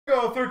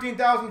of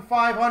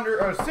 13,500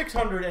 or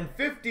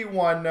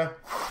 651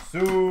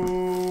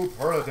 Superlative.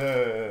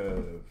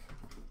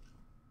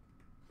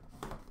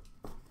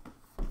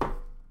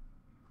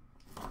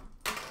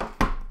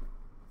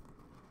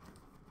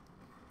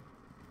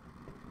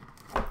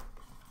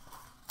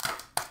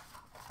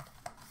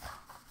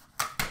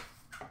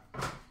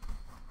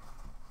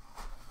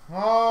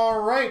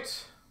 All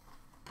right.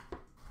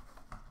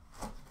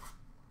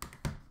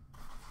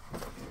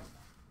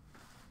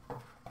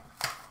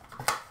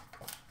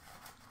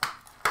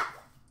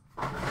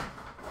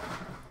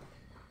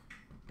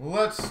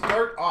 Let's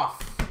start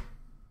off.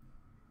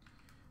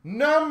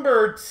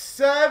 Number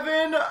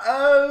 7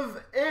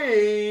 of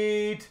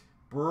 8,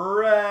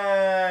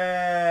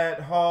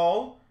 Brett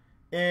Hull,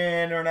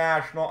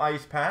 International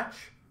Ice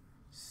Patch.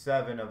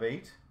 7 of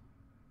 8.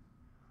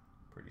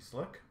 Pretty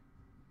slick.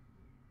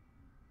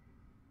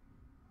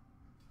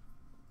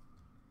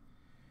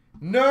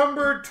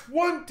 Number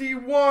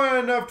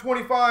 21 of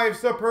 25,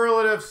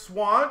 Superlative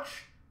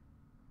Swatch.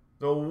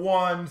 The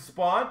 1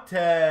 spot,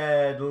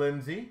 Ted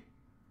Lindsay.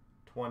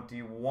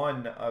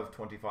 21 of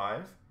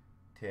 25,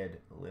 Ted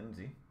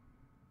Lindsay.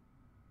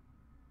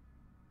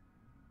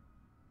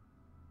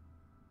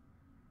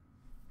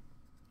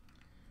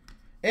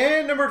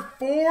 And number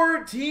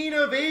 14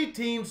 of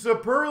 18,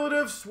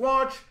 Superlative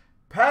Swatch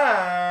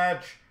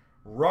Patch,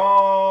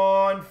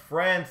 Ron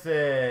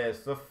Francis,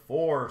 the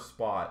 4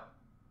 spot.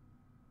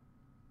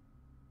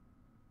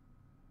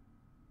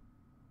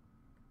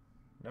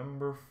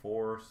 Number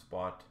 4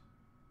 spot,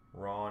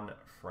 Ron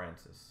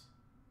Francis.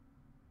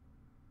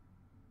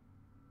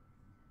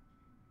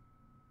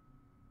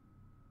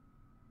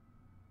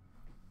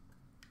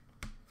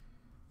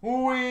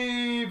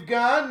 We've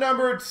got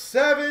numbered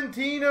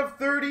 17 of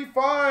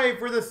 35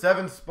 for the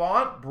 7th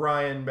spot,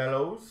 Brian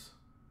Bellows.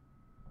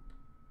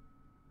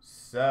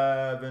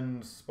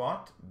 7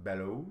 spot,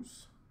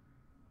 Bellows.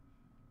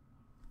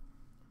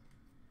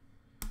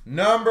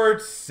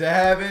 Numbered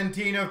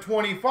 17 of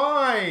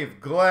 25,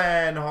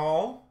 Glenn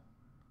Hall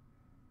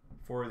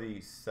for the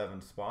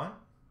 7th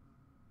spot.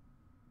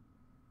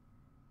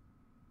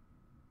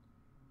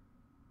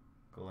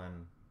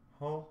 Glenn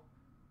Hall.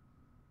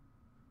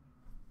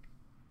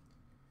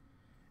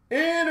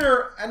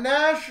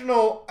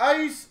 International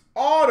Ice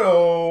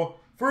Auto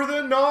for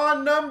the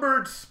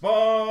non-numbered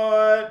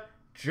spot,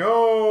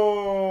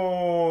 Joe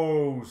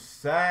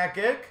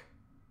Sakic.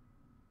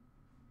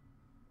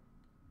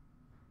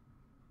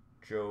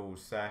 Joe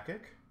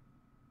Sakic.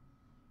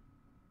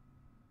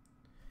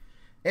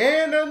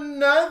 And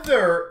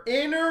another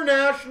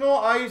International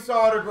Ice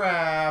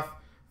autograph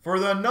for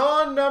the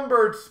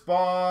non-numbered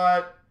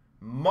spot,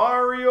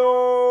 Mario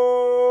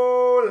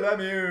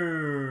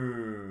Lemieux.